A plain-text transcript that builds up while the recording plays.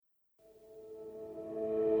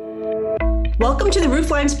Welcome to the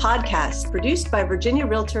Rooflines podcast, produced by Virginia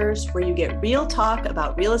Realtors, where you get real talk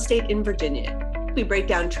about real estate in Virginia. We break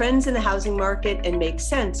down trends in the housing market and make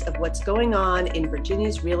sense of what's going on in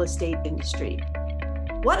Virginia's real estate industry.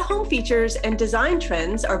 What home features and design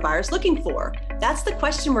trends are buyers looking for? That's the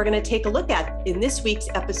question we're going to take a look at in this week's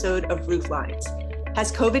episode of Rooflines.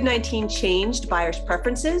 Has COVID-19 changed buyers'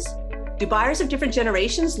 preferences? Do buyers of different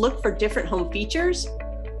generations look for different home features?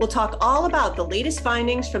 We'll talk all about the latest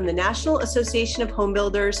findings from the National Association of Home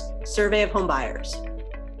Builders Survey of Homebuyers.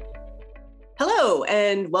 Hello,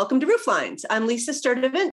 and welcome to Rooflines. I'm Lisa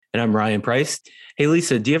Sturdivant. And I'm Ryan Price. Hey,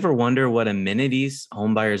 Lisa, do you ever wonder what amenities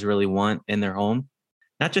homebuyers really want in their home?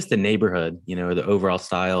 Not just the neighborhood, or the overall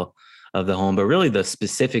style of the home, but really the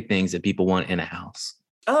specific things that people want in a house.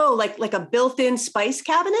 Oh, like a built-in spice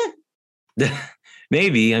cabinet?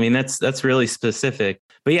 Maybe. That's really specific.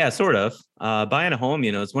 But yeah, sort of. Buying a home,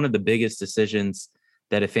 is one of the biggest decisions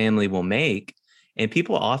that a family will make. And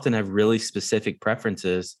people often have really specific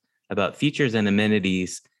preferences about features and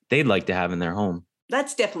amenities they'd like to have in their home.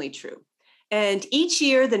 That's definitely true. And each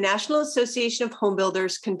year, the National Association of Home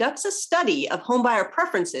Builders conducts a study of homebuyer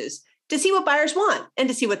preferences to see what buyers want and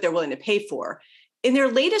to see what they're willing to pay for. In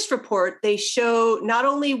their latest report, they show not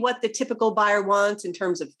only what the typical buyer wants in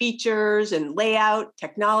terms of features and layout,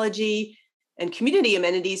 technology, and community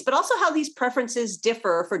amenities, but also how these preferences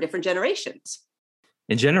differ for different generations.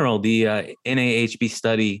 In general, the NAHB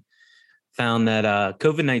study found that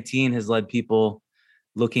COVID-19 has led people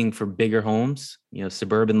looking for bigger homes,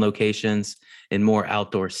 suburban locations and more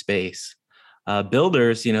outdoor space.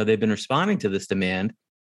 Builders, they've been responding to this demand,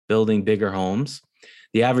 building bigger homes.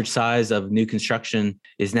 The average size of new construction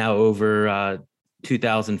is now over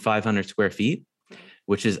 2,500 square feet,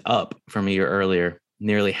 which is up from a year earlier.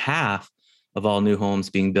 Nearly half of all new homes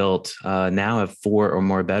being built now have 4 or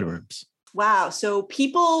more bedrooms. Wow. So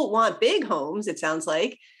people want big homes, it sounds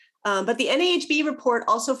like. But the NAHB report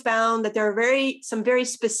also found that there are some very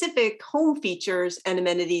specific home features and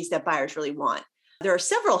amenities that buyers really want. There are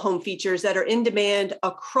several home features that are in demand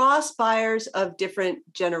across buyers of different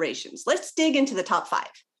generations. Let's dig into the top 5.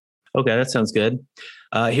 Okay, that sounds good.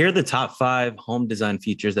 Here are the top 5 home design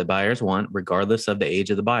features that buyers want, regardless of the age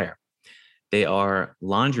of the buyer. They are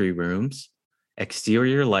laundry rooms,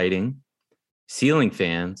 exterior lighting, ceiling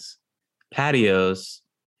fans, patios,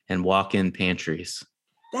 and walk-in pantries.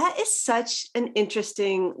 That is such an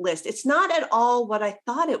interesting list. It's not at all what I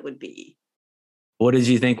thought it would be. What did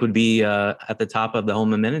you think would be at the top of the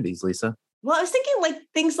home amenities, Lisa? Well, I was thinking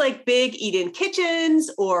things like big eat-in kitchens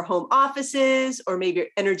or home offices or maybe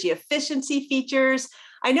energy efficiency features.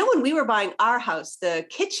 I know when we were buying our house, the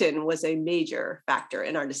kitchen was a major factor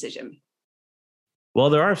in our decision. Well,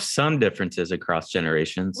 there are some differences across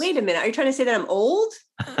generations. Wait a minute. Are you trying to say that I'm old?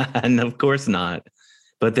 And of course not.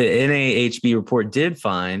 But the NAHB report did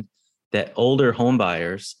find that older home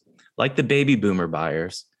buyers, like the baby boomer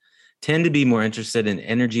buyers, tend to be more interested in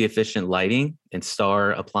energy efficient lighting and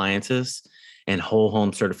star appliances and whole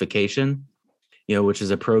home certification, which is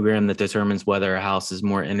a program that determines whether a house is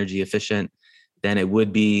more energy efficient than it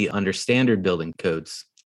would be under standard building codes.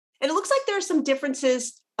 And it looks like there are some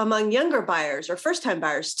differences among younger buyers or first-time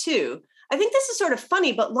buyers too. I think this is sort of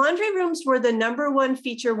funny, but laundry rooms were the number 1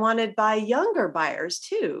 feature wanted by younger buyers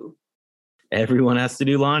too. Everyone has to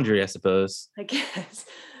do laundry, I suppose. I guess.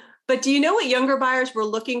 But do you know what younger buyers were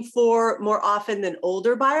looking for more often than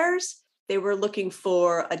older buyers? They were looking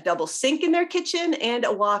for a double sink in their kitchen and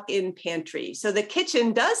a walk-in pantry. So the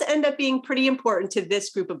kitchen does end up being pretty important to this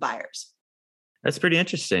group of buyers. That's pretty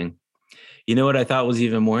interesting. You know what I thought was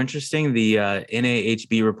even more interesting? The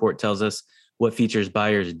NAHB report tells us what features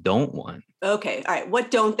buyers don't want. Okay. All right. What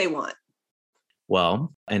don't they want?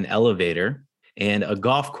 Well, an elevator and a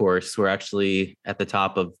golf course were actually at the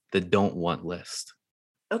top of the don't want list.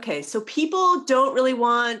 Okay. So people don't really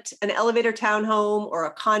want an elevator townhome or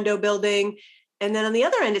a condo building. And then on the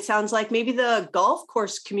other end, it sounds like maybe the golf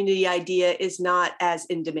course community idea is not as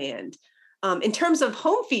in demand. In terms of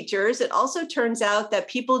home features, it also turns out that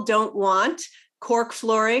people don't want cork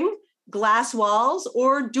flooring, glass walls,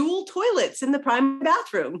 or dual toilets in the prime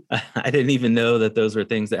bathroom. I didn't even know that those were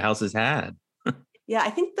things that houses had. Yeah, I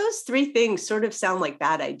think those 3 things sort of sound like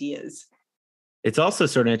bad ideas. It's also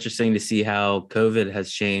sort of interesting to see how COVID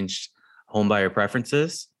has changed homebuyer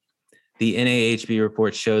preferences. The NAHB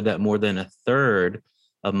report showed that more than a third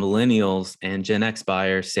of millennials and Gen X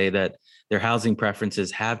buyers say that their housing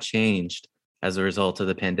preferences have changed as a result of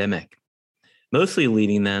the pandemic, mostly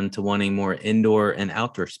leading them to wanting more indoor and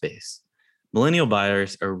outdoor space. Millennial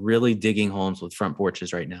buyers are really digging homes with front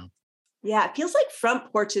porches right now. Yeah, it feels like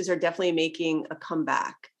front porches are definitely making a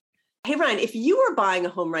comeback. Hey, Ryan, if you were buying a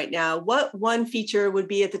home right now, what one feature would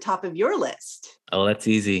be at the top of your list? Oh, that's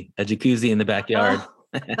easy. A jacuzzi in the backyard.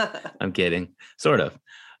 Oh. I'm kidding. Sort of.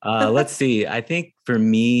 Let's see. I think for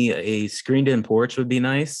me, a screened-in porch would be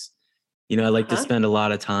nice. I like to spend a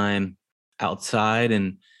lot of time outside,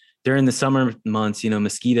 and during the summer months,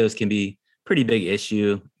 mosquitoes can be pretty big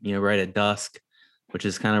issue, right at dusk, which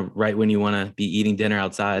is kind of right when you want to be eating dinner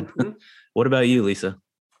outside. Mm-hmm. What about you, Lisa?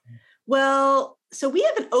 Well, so we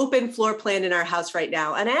have an open floor plan in our house right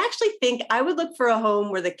now. And I actually think I would look for a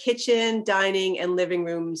home where the kitchen, dining, and living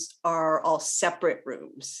rooms are all separate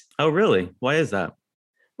rooms. Oh, really? Why is that?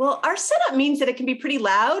 Well, our setup means that it can be pretty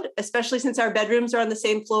loud, especially since our bedrooms are on the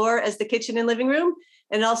same floor as the kitchen and living room.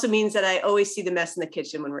 And it also means that I always see the mess in the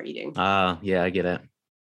kitchen when we're eating. Yeah, I get it.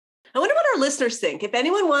 I wonder what our listeners think. If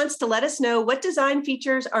anyone wants to let us know what design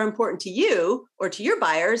features are important to you or to your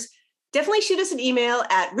buyers, definitely shoot us an email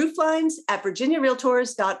at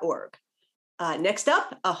rooflines@virginiarealtors.org. Next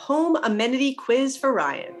up, a home amenity quiz for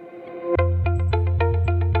Ryan.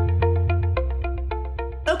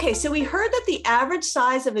 Okay, so we heard that the average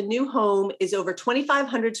size of a new home is over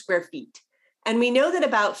 2,500 square feet. And we know that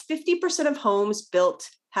about 50% of homes built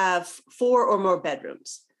have 4 or more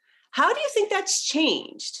bedrooms. How do you think that's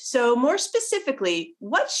changed? So more specifically,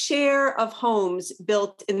 what share of homes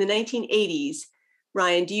built in the 1980s,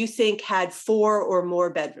 Ryan, do you think had 4 or more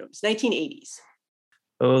bedrooms? 1980s.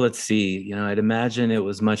 Oh, let's see. I'd imagine it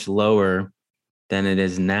was much lower than it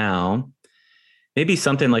is now. Maybe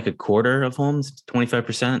something like a quarter of homes,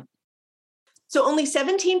 25%. So only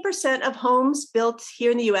 17% of homes built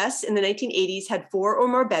here in the US in the 1980s had 4 or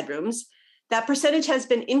more bedrooms. That percentage has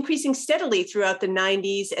been increasing steadily throughout the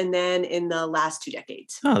 90s and then in the last 2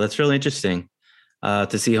 decades. Oh, that's really interesting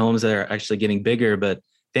to see homes that are actually getting bigger, but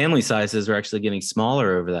family sizes are actually getting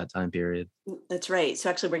smaller over that time period. That's right. So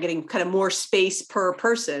actually we're getting kind of more space per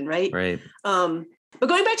person, right? Right. But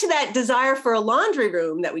going back to that desire for a laundry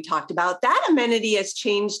room that we talked about, that amenity has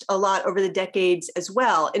changed a lot over the decades as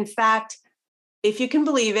well. In fact, if you can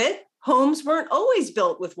believe it, homes weren't always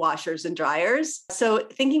built with washers and dryers. So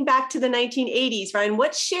thinking back to the 1980s, Ryan,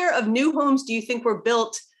 what share of new homes do you think were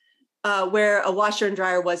built where a washer and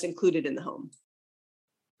dryer was included in the home?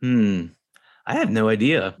 I have no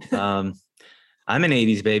idea. I'm an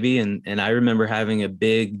 80s baby, and I remember having a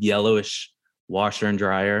big yellowish washer and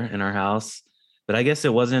dryer in our house, but I guess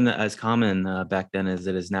it wasn't as common back then as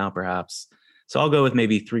it is now, perhaps. So I'll go with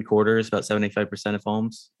maybe 3/4, about 75% of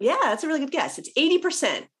homes. Yeah, that's a really good guess. It's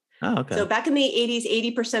 80%. Oh, okay. So back in the 80s,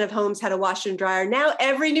 80% of homes had a washer and dryer. Now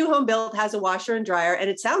every new home built has a washer and dryer, and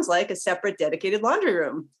it sounds like a separate dedicated laundry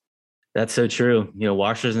room. That's so true.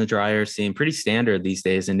 Washers and dryers seem pretty standard these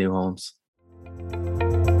days in new homes.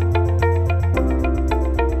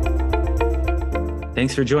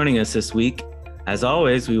 Thanks for joining us this week. As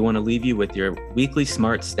always, we want to leave you with your weekly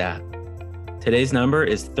smart stat. Today's number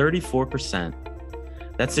is 34%.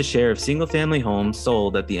 That's the share of single-family homes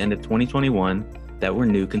sold at the end of 2021 that were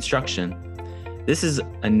new construction. This is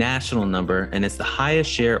a national number, and it's the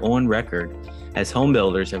highest share on record as home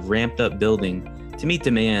builders have ramped up building to meet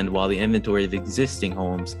demand while the inventory of existing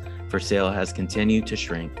homes for sale has continued to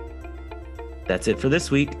shrink. That's it for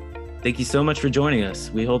this week. Thank you so much for joining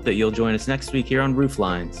us. We hope that you'll join us next week here on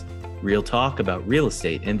Rooflines, real talk about real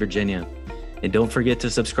estate in Virginia. And don't forget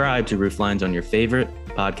to subscribe to Rooflines on your favorite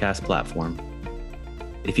podcast platform.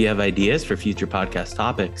 If you have ideas for future podcast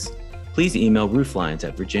topics, please email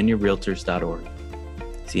rooflines@virginiarealtors.org.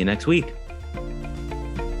 See you next week.